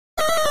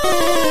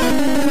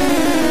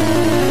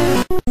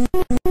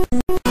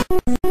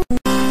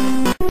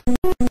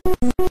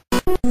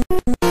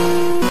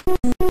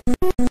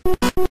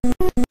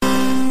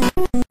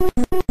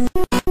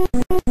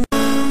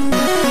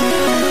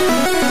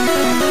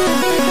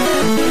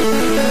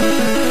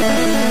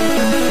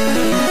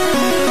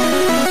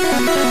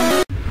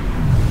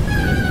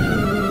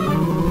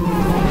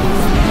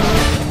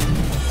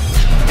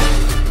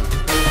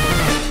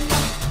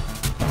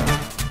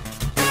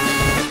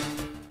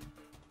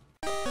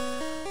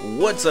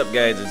What's up,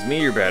 guys? It's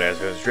me, your badass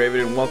host,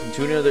 Draven, and welcome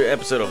to another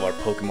episode of our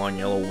Pokemon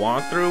Yellow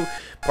walkthrough,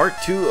 part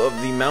 2 of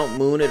the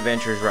Mt.Moon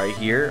adventures right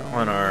here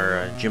on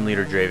our Gym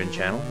Leader Draven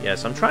channel.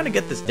 Yes, I'm trying to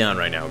get this down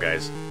right now,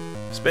 guys.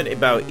 I spent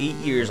about 8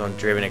 years on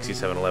Draven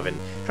XE711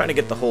 trying to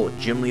get the whole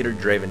Gym Leader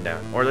Draven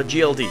down, or the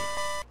GLD.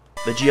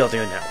 The GLD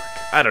network.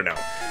 I don't know.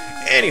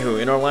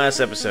 Anywho, in our last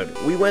episode,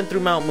 we went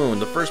through Mt.Moon.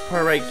 The first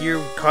part right here,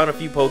 we caught a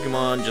few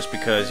Pokemon just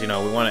because, you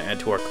know, we want to add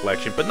to our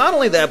collection. But not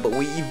only that, but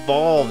we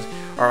evolved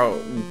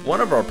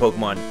one of our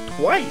Pokemon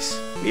twice.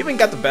 We even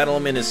got to battle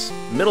him in his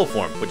middle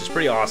form, which is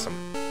pretty awesome.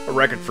 A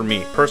record for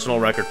me, personal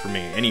record for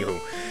me. Anywho,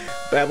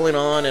 babbling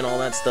on and all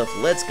that stuff,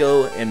 let's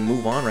go and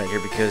move on right here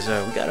because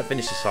we gotta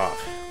finish this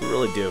off. We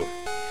really do.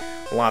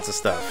 Lots of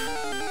stuff.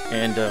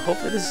 And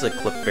hopefully this is a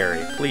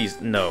Clefairy. Please,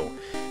 no.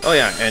 Oh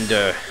yeah,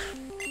 and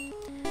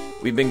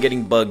we've been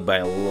getting bugged by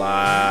a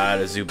lot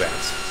of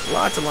Zubats.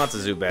 Lots and lots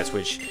of Zubats,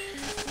 which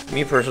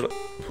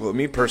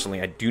me personally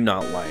I do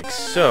not like.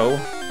 So,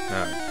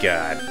 oh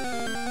god.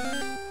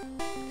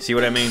 See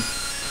what I mean?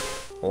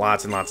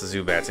 Lots and lots of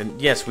Zubats. And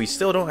yes, we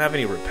still don't have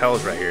any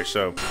repels right here,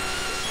 so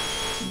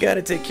we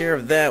gotta take care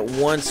of that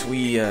once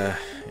we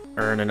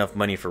earn enough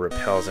money for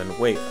repels. And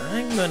wait,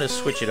 I'm gonna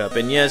switch it up.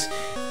 And yes,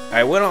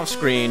 I went off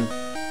screen,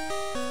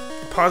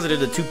 posited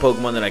the 2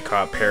 Pokemon that I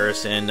caught,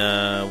 Paris and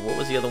what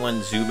was the other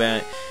one?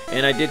 Zubat.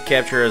 And I did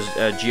capture a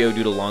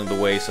Geodude along the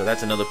way, so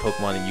that's another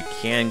Pokemon that you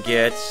can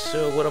get.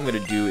 So what I'm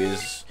gonna do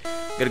is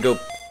I'm gonna go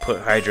put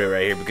Hydra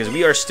right here because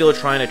we are still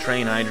trying to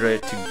train Hydra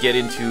to get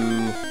into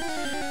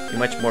a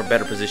much more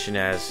better position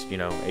as, you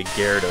know, a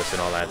Gyarados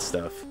and all that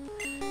stuff.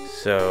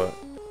 So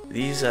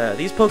these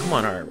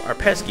Pokemon are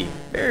pesky,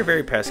 very,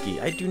 very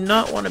pesky. I do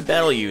not want to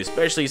battle you,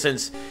 especially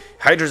since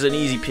Hydra's an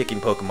easy picking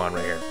Pokemon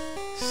right here.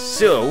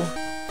 So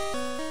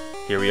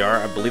here we are.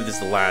 I believe this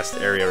is the last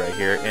area right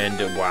here, and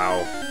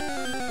wow,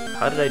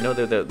 how did I know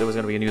that there was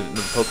going to be a new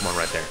Pokemon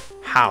right there?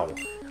 How?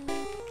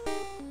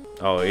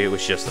 Oh, it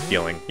was just a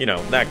feeling, you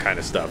know, that kind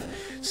of stuff.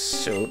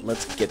 So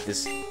let's get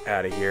this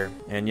out of here.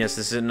 And yes,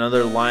 this is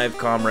another live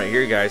comm right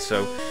here, guys.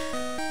 So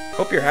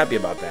hope you're happy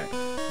about that.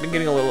 Been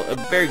getting a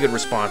very good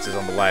responses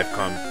on the live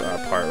comm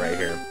part right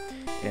here,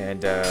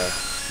 and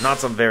not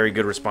some very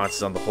good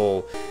responses on the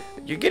whole.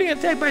 You're getting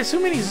attacked by so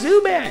many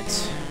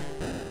Zubats.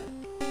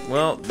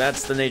 Well,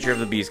 that's the nature of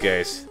the beast,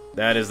 guys.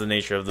 That is the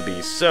nature of the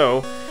beast.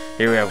 So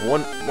here we have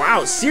one.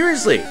 Wow,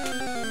 seriously?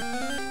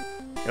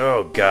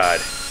 Oh god.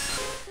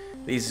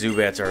 These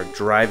Zubats are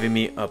driving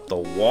me up the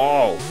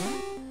wall.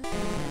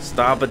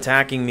 Stop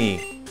attacking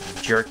me,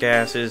 jerk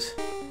asses.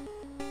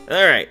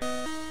 Alright.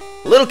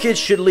 Little kids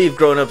should leave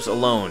grown-ups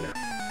alone.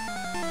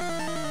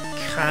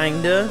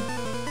 Kinda.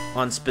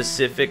 On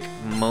specific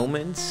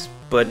moments,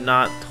 but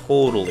not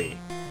totally.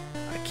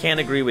 I can't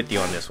agree with you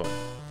on this one.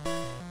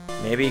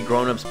 Maybe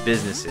grown-ups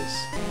businesses.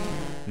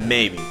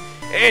 Maybe.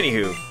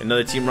 Anywho,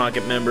 another Team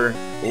Rocket member.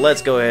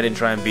 Let's go ahead and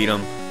try and beat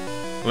him.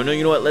 Well, no,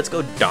 you know what? Let's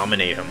go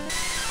dominate him.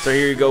 So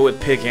here you go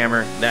with Pick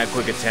Hammer. That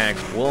quick attack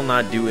will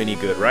not do any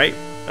good, right?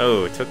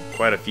 Oh, it took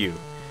quite a few.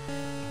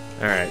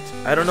 Alright.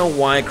 I don't know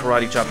why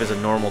Karate Chop is a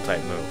normal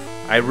type move.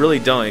 I really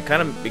don't. It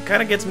kind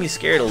of gets me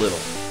scared a little.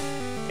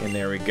 And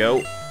there we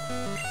go.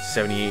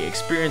 78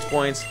 experience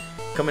points.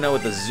 Coming out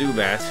with the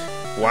Zubat.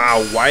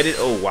 Wow, why did...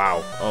 Oh,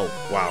 wow. Oh,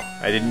 wow.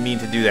 I didn't mean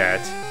to do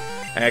that.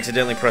 I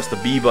accidentally pressed the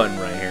B button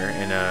right here.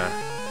 And,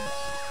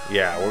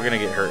 yeah, we're going to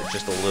get hurt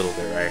just a little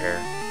bit right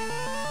here.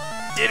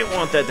 Didn't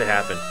want that to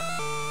happen.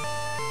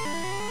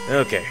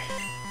 Okay,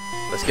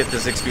 let's get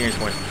this experience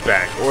points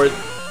back, or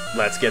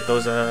let's get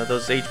those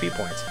HP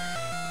points.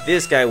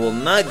 This guy will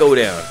not go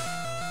down.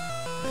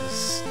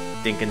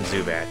 Stinking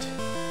Zubat.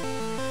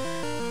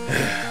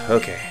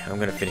 Okay, I'm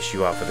gonna finish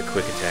you off with a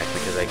quick attack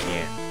because I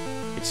can.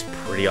 It's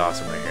pretty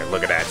awesome right here.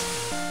 Look at that.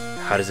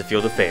 How does it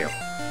feel to fail?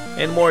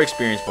 And more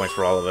experience points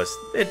for all of us.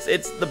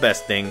 It's the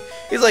best thing.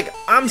 He's like,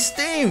 I'm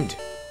steamed.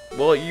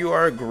 Well, you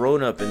are a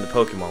grown-up in the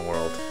Pokemon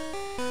world.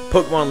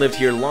 Pokemon lived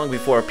here long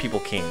before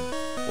people came.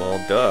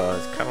 Well, duh,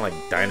 it's kind of like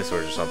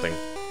dinosaurs or something.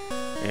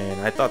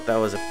 And I thought that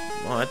was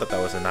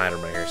an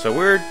item right here. So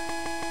we're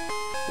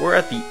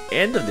at the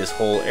end of this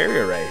whole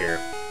area right here.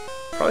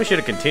 Probably should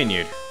have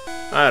continued.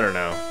 I don't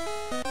know.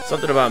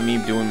 Something about me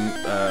doing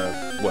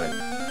what?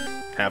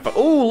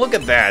 Oh, look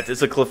at that!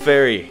 It's a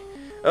Clefairy.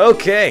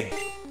 Okay,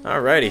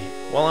 alrighty.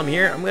 While I'm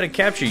here, I'm gonna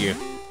capture you.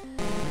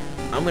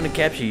 I'm gonna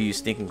capture you,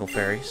 stinking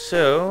Clefairy.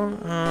 So,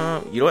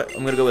 you know what?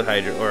 I'm gonna go with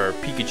Hydra or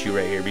Pikachu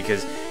right here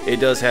because it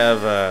does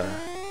have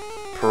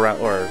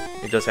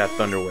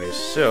Thunder Waves.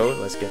 So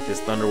let's get this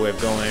Thunder Wave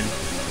going.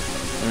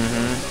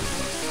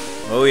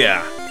 Oh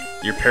yeah,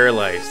 you're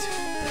paralyzed.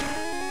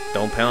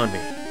 Don't pound me.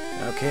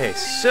 Okay,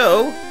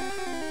 so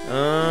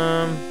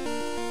oh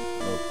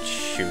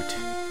shoot.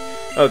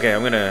 Okay,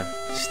 I'm gonna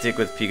stick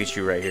with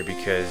Pikachu right here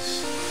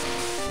because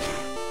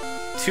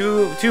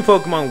two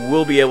Pokemon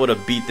will be able to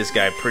beat this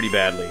guy pretty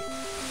badly.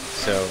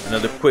 So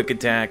another quick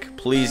attack.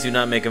 Please do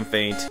not make him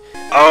faint.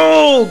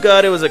 Oh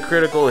god, it was a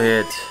critical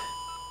hit.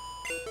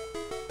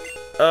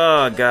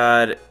 Oh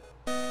god.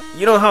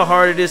 You know how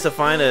hard it is to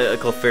find a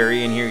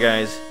Clefairy in here,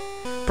 guys?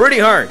 Pretty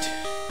hard.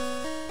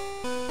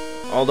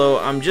 Although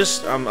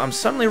I'm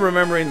suddenly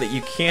remembering that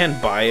you can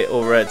buy it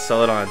over at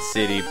Celadon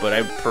City, but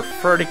I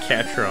prefer to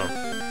capture them.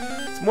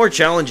 It's more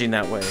challenging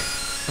that way.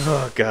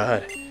 Oh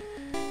god.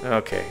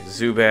 Okay,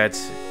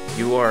 Zubats,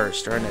 you are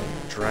starting to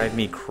drive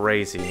me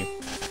crazy.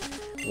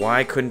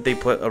 Why couldn't they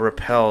put a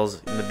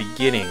repels in the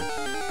beginning?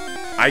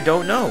 I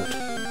don't know.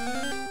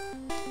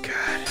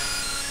 God.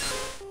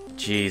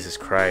 Jesus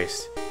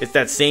Christ. It's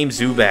that same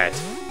Zubat.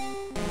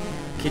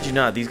 Kid you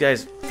not, these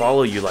guys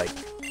follow you like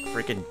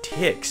freaking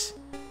ticks.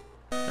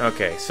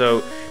 Okay,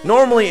 so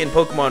normally in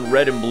Pokemon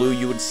Red and Blue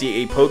you would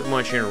see a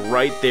Pokemon trainer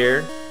right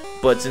there,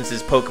 but since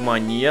it's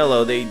Pokemon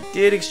Yellow, they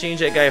did exchange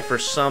that guy for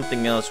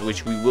something else,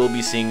 which we will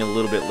be seeing a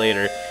little bit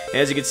later.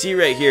 And as you can see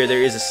right here,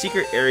 there is a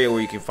secret area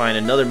where you can find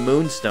another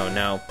Moonstone.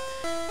 Now,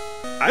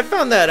 I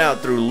found that out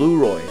through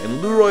Leroy,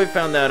 and Leroy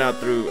found that out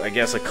through, I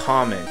guess, a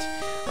comment.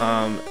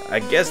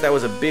 I guess that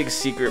was a big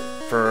secret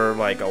for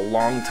like a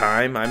long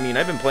time. I mean,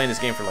 I've been playing this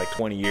game for like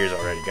 20 years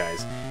already,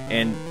 guys,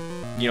 and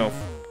you know,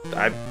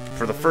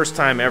 for the first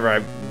time ever,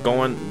 I'm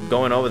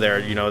going over there.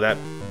 You know,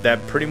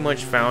 that pretty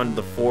much found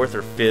the 4th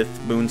or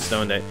 5th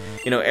Moonstone that,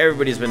 you know,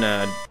 everybody's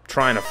been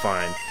trying to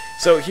find.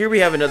 So here we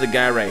have another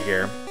guy right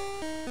here,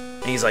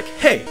 and he's like,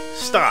 "Hey,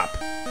 stop!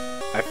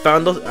 I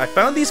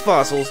found these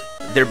fossils.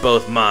 They're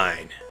both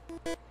mine."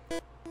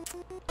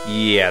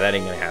 Yeah, that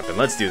ain't gonna happen.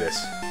 Let's do this.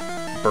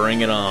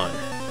 Bring it on.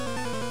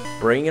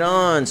 Bring it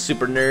on,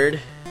 super nerd.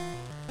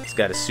 He's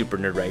got a super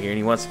nerd right here, and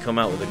he wants to come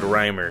out with a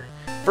Grimer.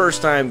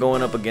 First time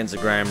going up against a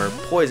Grimer,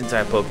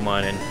 poison-type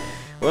Pokemon, and,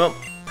 well,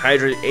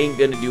 Hydra ain't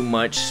gonna do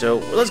much, so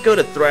let's go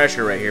to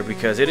Thrasher right here,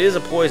 because it is a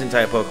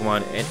poison-type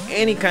Pokemon, and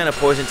any kind of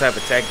poison-type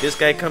attack this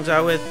guy comes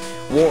out with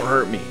won't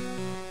hurt me.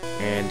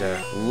 And,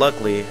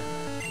 luckily,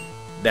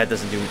 that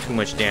doesn't do too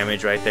much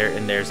damage right there,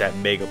 and there's that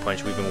Mega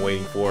Punch we've been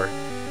waiting for.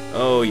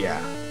 Oh,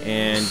 yeah.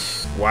 And,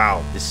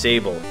 wow,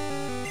 Disable.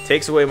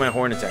 Takes away my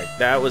Horn attack.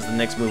 That was the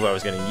next move I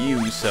was going to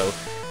use, so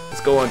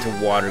let's go on to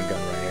Water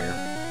Gun right here.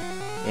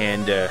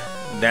 And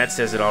that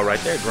says it all right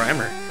there.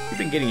 Grimer, you've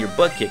been getting your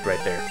butt kicked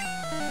right there.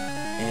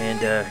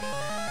 And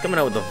coming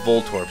out with the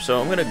Voltorb.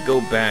 So I'm going to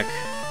go back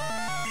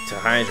to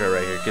Hydra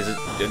right here, because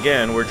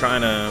again, we're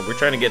trying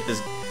to get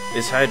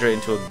this Hydra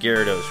into a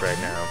Gyarados right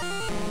now.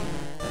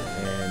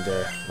 And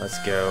let's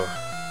go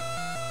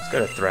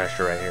to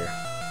Thrasher right here.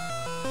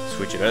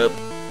 Switch it up.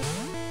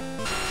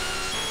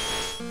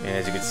 And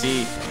as you can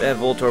see, that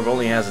Voltorb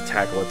only has a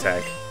tackle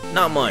attack.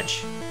 Not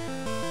much.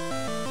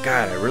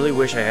 God, I really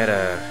wish I had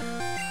a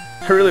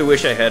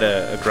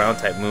ground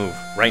type move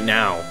right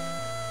now,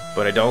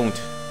 but I don't,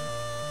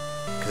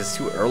 because it's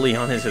too early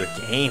on into the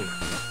game.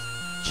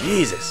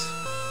 Jesus,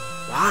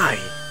 why?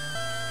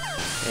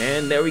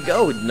 And there we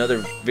go, another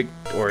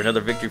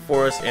victory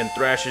for us. And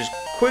Thrasher's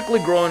quickly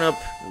growing up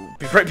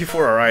right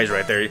before our eyes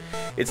right there.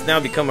 It's now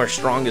become our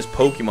strongest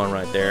Pokemon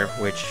right there,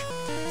 which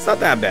it's not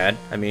that bad.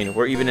 I mean,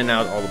 we're evening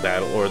out all the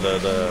battle or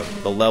the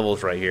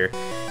levels right here.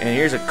 And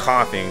here's a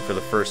Coughing for the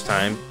first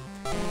time,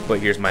 but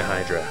here's my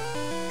Hydra.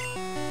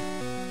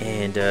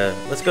 And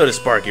let's go to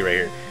Sparky right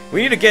here.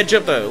 We need to catch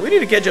up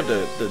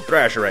the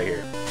Thrasher right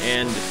here.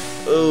 And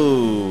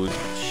oh,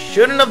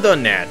 shouldn't have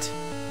done that.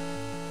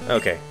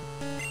 Okay,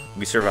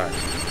 we survived.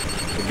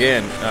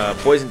 Again,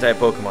 poison type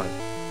Pokemon.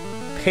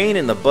 Pain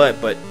in the butt,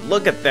 but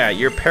look at that.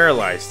 You're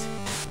paralyzed.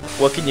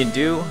 What can you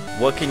do?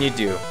 What can you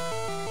do?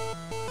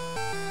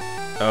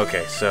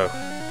 Okay, so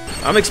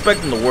I'm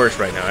expecting the worst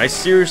right now. I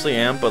seriously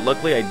am, but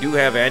luckily I do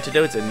have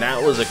antidotes, and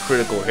that was a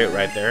critical hit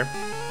right there.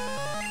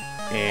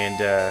 And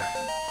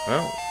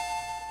well,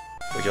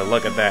 would you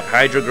look at that?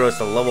 Hydra grows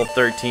to level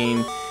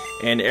 13,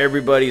 and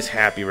everybody's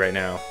happy right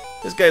now.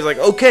 This guy's like,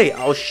 okay,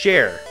 I'll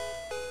share.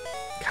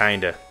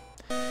 Kinda.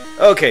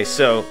 Okay,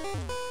 so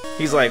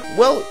he's like,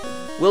 well,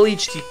 we'll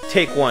each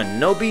take one.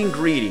 No being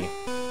greedy.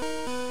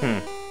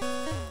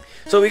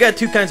 So we got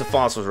two kinds of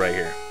fossils right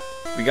here.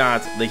 We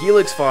got the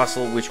Helix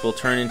Fossil, which will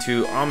turn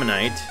into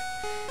Ammonite,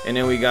 and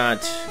then we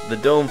got the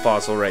Dome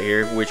Fossil right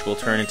here, which will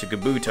turn into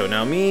Kabuto.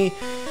 Now me,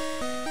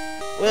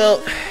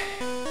 well,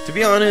 to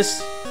be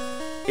honest,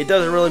 it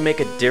doesn't really make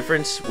a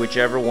difference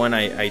whichever one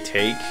I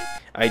take.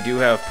 I do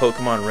have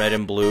Pokemon Red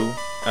and Blue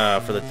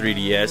for the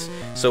 3DS,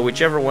 so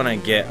whichever one I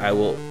get, I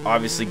will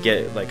obviously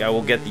get, like, I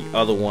will get the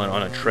other one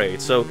on a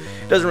trade, so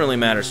it doesn't really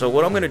matter. So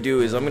what I'm going to do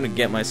is I'm going to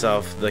get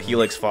myself the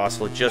Helix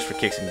Fossil just for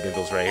kicks and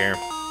giggles right here.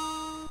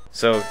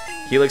 So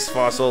Helix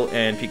Fossil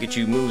and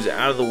Pikachu moves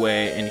out of the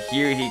way, and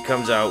here he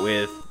comes out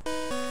with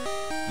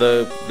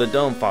the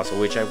Dome Fossil,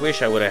 which I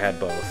wish I would have had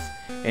both.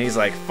 And he's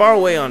like, far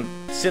away on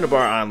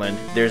Cinnabar Island,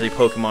 there's a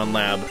Pokemon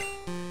lab.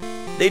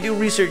 They do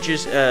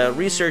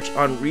research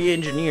on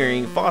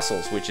re-engineering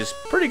fossils, which is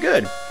pretty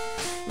good.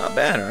 Not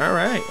bad.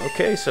 Alright,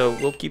 okay, so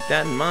we'll keep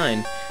that in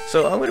mind.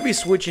 So I'm going to be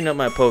switching up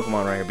my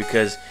Pokemon right here,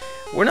 because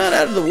we're not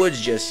out of the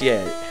woods just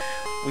yet.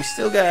 We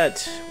still got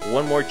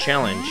one more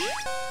challenge.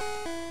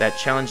 That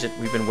challenge that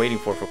we've been waiting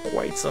for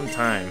quite some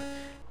time.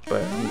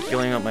 But I'm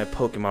healing up my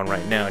Pokemon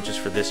right now just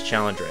for this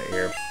challenge right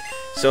here.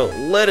 So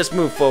let us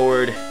move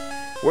forward.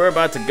 We're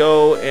about to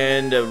go,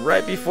 and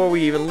right before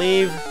we even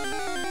leave,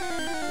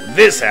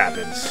 this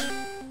happens.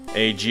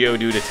 a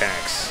Geodude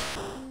attacks.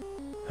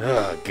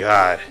 Oh,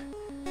 God.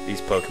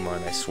 These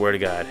Pokemon, I swear to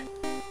God.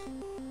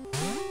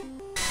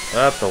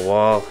 Up the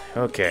wall.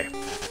 Okay.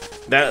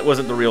 That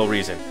wasn't the real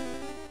reason.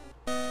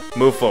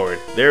 Move forward.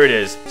 There it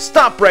is.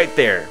 Stop right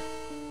there.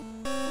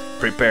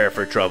 Prepare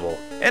for trouble.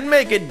 And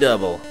make it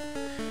double.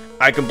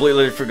 I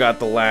completely forgot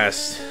the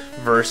last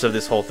verse of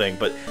this whole thing,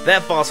 but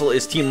that fossil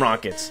is Team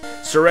Rocket's.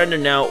 Surrender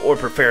now or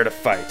prepare to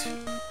fight.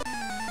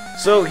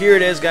 So here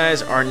it is,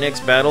 guys. Our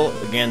next battle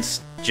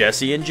against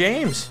Jesse and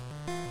James.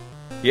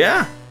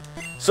 Yeah.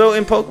 So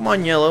in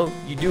Pokemon Yellow,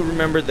 you do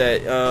remember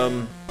that,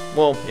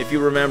 well, if you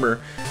remember,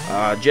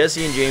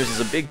 Jesse and James is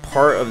a big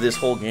part of this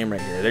whole game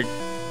right here.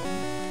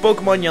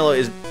 Pokemon Yellow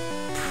is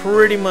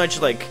pretty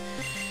much like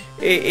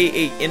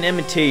an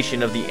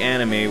imitation of the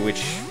anime,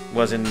 which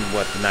was in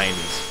what, the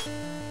 90s.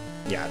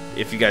 Yeah,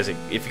 if you guys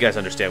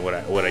understand what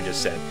I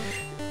just said.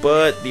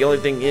 But the only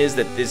thing is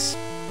that this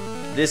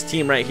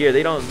team right here,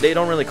 they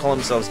don't really call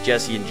themselves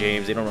Jesse and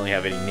James. They don't really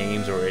have any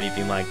names or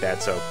anything like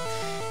that. So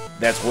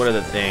that's one of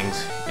the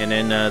things. And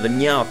then the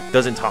Meowth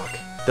doesn't talk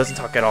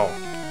at all.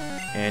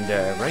 And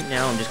right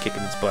now I'm just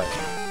kicking its butt.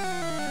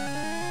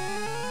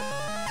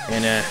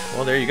 And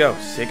well, there you go.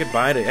 Say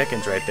goodbye to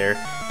Ekans right there.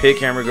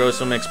 Pighammer grows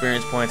some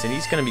experience points, and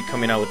he's going to be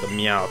coming out with the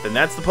Meowth, and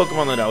that's the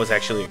Pokemon that I was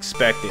actually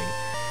expecting.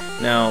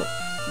 Now,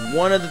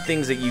 one of the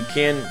things that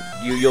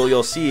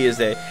you'll see is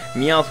that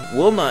Meowth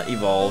will not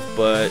evolve,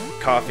 but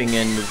Coughing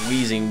and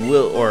Wheezing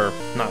will, or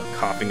not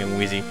Coughing and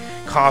Wheezing,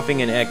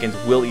 Coughing and Ekans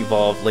will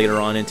evolve later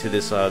on into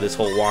this this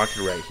whole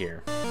walkthrough right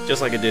here,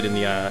 just like it did in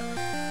the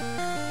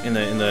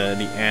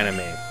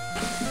anime.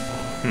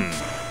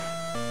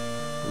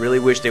 Really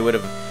wish they would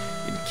have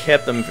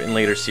kept them in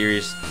later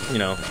series, you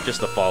know,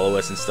 just to follow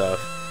us and stuff,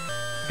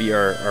 be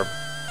our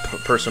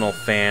personal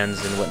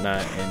fans and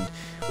whatnot. And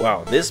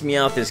wow, this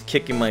Meowth is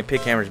kicking my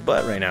Pighammer's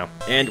butt right now.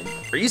 And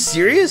are you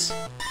serious?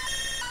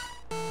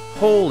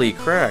 Holy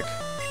crack!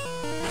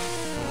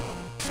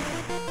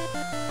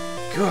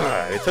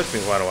 God, it took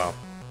me quite a while.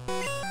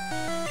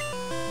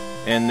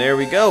 And there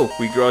we go.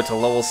 We grow to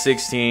level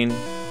 16.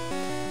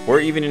 We're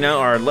evening out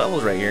our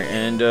levels right here,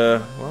 and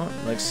well,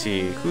 let's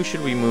see. Who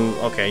should we move?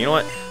 Okay, you know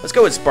what? Let's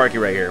go with Sparky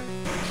right here.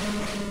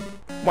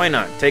 Why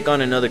not? Take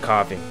on another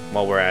Coughing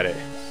while we're at it.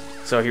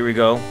 So here we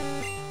go.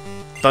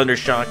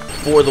 Thundershock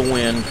for the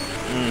win.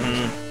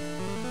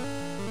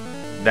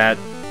 That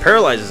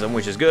paralyzes him,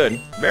 which is good.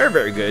 Very,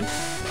 very good.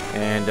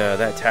 And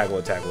that tackle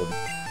attack will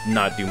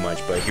not do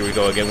much, but here we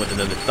go again with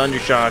another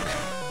Thundershock.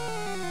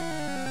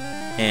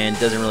 And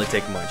doesn't really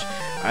take much.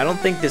 I don't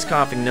think this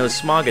Coughing knows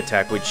Smog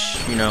Attack, which,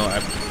 you know, I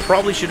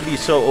probably shouldn't be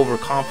so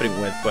overconfident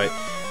with, but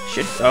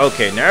should...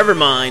 Okay, never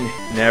mind.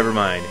 Never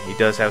mind. He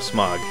does have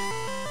Smog.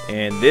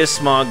 And this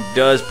Smog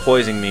does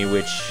poison me,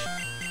 which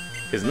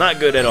is not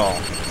good at all.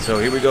 So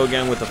here we go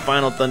again with the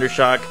final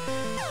Thundershock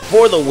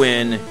for the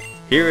win.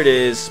 Here it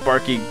is.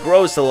 Sparky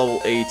grows to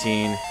level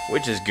 18,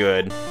 which is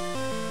good.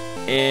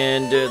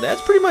 And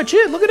that's pretty much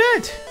it. Look at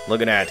that.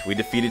 Look at that. We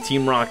defeated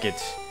Team Rocket.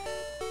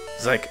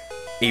 It's like...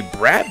 A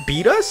brat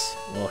beat us?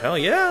 Well, hell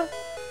yeah.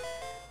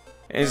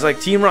 And he's like,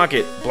 Team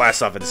Rocket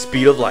blasts off at the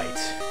speed of light.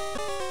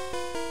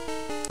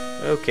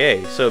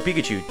 Okay, so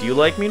Pikachu, do you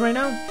like me right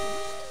now?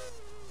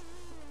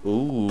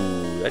 Ooh,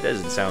 that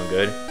doesn't sound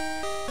good.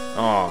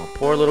 Oh,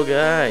 poor little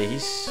guy.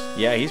 He's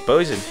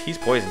poisoned. He's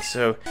poisoned.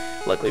 So,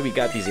 luckily we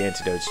got these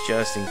antidotes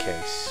just in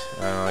case.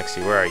 Let's see,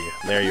 where are you?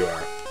 There you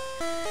are.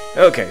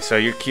 Okay, so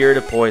you're cured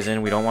of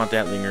poison. We don't want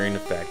that lingering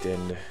effect,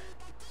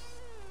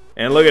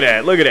 And look at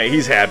that,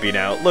 he's happy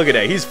now. Look at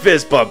that, he's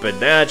fist bumping.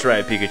 That's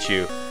right,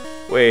 Pikachu.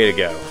 Way to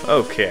go.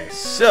 Okay,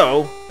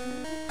 so,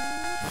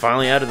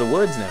 finally out of the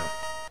woods now.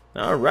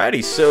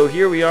 Alrighty, so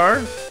here we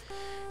are.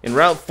 In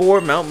Route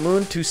 4,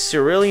 Mt.Moon to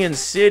Cerulean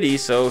City,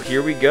 so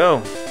here we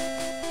go.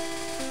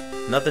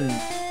 Nothing,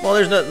 well,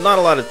 there's not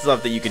a lot of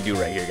stuff that you can do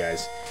right here,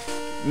 guys.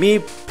 Me,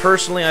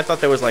 personally, I thought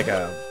there was like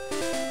a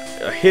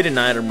hidden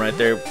item right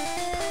there.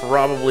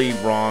 Probably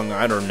wrong,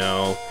 I don't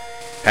know.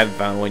 Haven't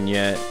found one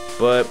yet,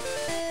 but...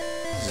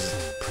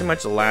 pretty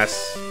much the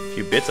last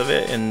few bits of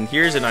it. And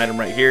here's an item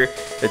right here,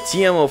 the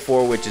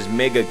TM04, which is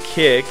Mega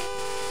Kick,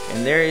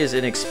 and there is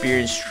an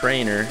experienced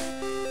trainer,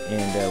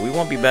 and we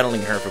won't be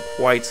battling her for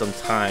quite some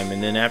time.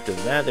 And then after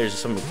that, there's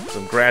some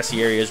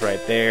grassy areas right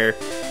there,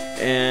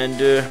 and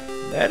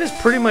that is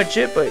pretty much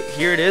it. But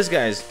here it is,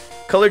 guys,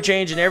 color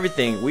change and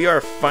everything. We are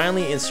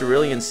finally in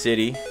Cerulean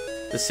City,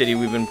 the city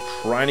we've been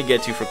trying to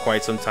get to for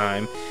quite some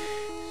time.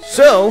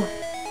 So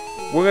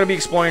we're gonna be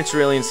exploring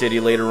Cerulean City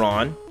later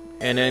on,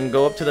 and then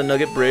go up to the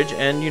Nugget Bridge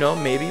and, you know,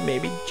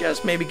 maybe,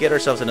 just maybe get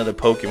ourselves another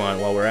Pokemon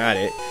while we're at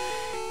it.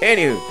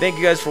 Anywho, thank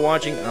you guys for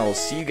watching. I will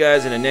see you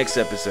guys in the next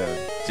episode.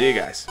 See you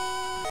guys.